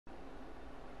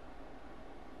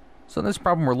So in this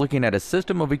problem, we're looking at a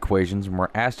system of equations, and we're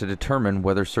asked to determine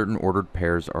whether certain ordered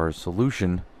pairs are a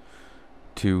solution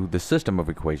to the system of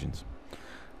equations.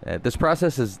 This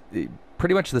process is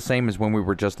pretty much the same as when we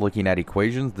were just looking at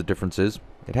equations. The difference is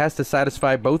it has to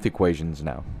satisfy both equations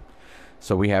now.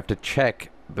 So we have to check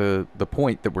the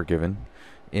point that we're given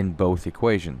in both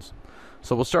equations.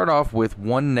 So we'll start off with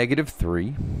 1,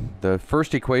 -3. The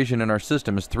first equation in our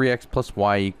system is 3x plus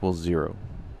y equals 0.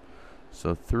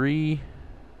 So 3x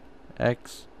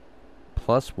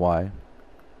plus y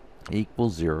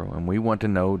equals 0. And we want to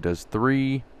know, does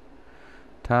 3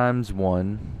 times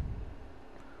 1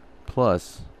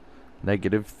 plus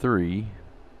 -3,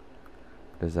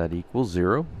 does that equal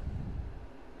 0?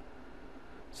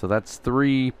 So that's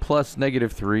 3 plus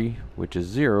 -3, which is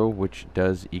 0, which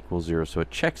does equal 0. So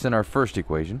it checks in our first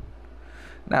equation.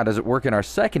 Now, does it work in our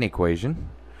second equation?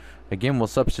 Again, we'll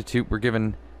substitute. We're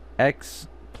given x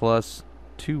plus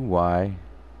 2y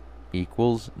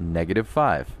equals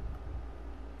 -5.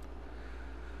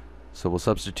 So we'll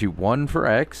substitute 1 for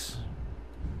x,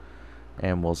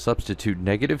 and we'll substitute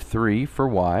 -3 for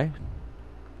y.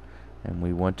 And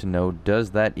we want to know,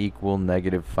 does that equal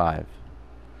 -5?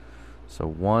 So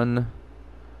 1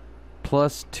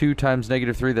 plus 2 times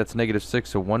 -3, that's -6.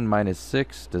 So 1 minus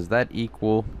 6, does that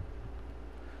equal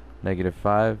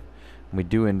 -5? And we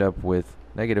do end up with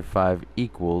 -5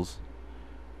 equals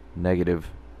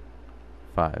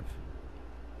 -5.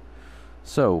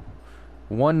 So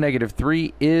 1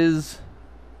 -3 is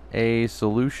a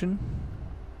solution.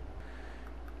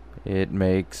 It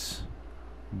makes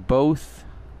both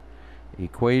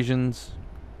equations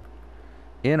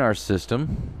in our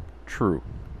system true.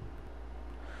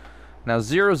 Now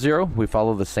 0, 0, we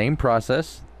follow the same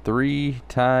process.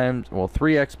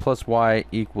 3x plus y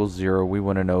equals 0. We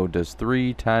want to know, does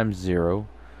 3 times 0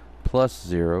 plus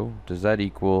 0, does that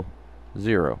equal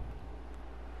 0?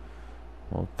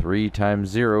 Well, 3 times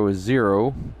 0 is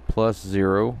 0, plus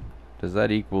 0, does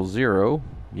that equal 0?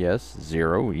 Yes,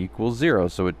 0 equals 0.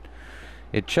 So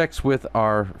it checks with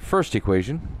our first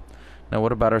equation. Now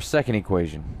what about our second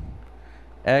equation?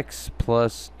 X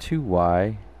plus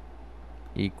 2y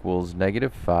equals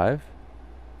 -5.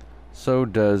 So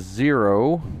does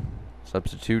 0,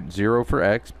 substitute 0 for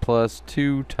x, plus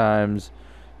 2 times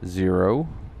 0,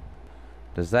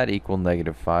 does that equal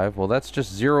 -5? Well, that's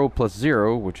just 0 plus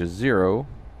 0, which is 0.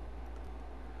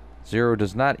 0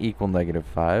 does not equal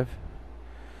 -5.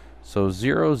 So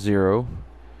 0, 0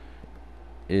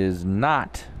 is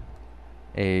not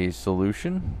a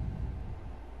solution.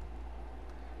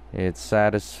 It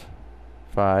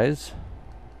satisfies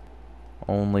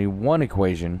only one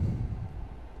equation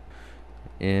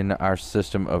in our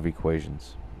system of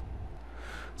equations.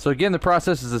 So again, the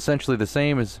process is essentially the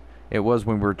same as it was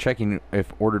when we were checking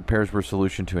if ordered pairs were a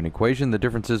solution to an equation. The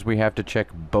difference is we have to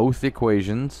check both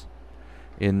equations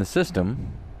in the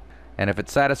system, and if it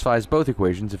satisfies both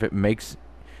equations, if it makes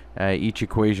each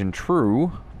equation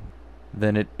true,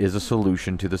 then it is a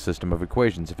solution to the system of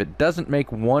equations. If it doesn't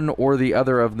make one or the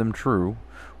other of them true,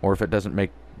 or if it doesn't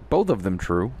make both of them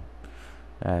true,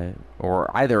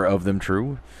 or either of them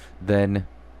true, then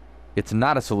it's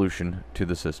not a solution to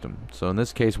the system. So in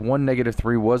this case, 1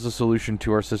 -3 was a solution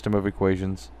to our system of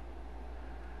equations,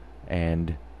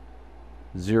 and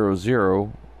 0,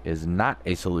 0 is not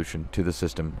a solution to the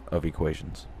system of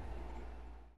equations.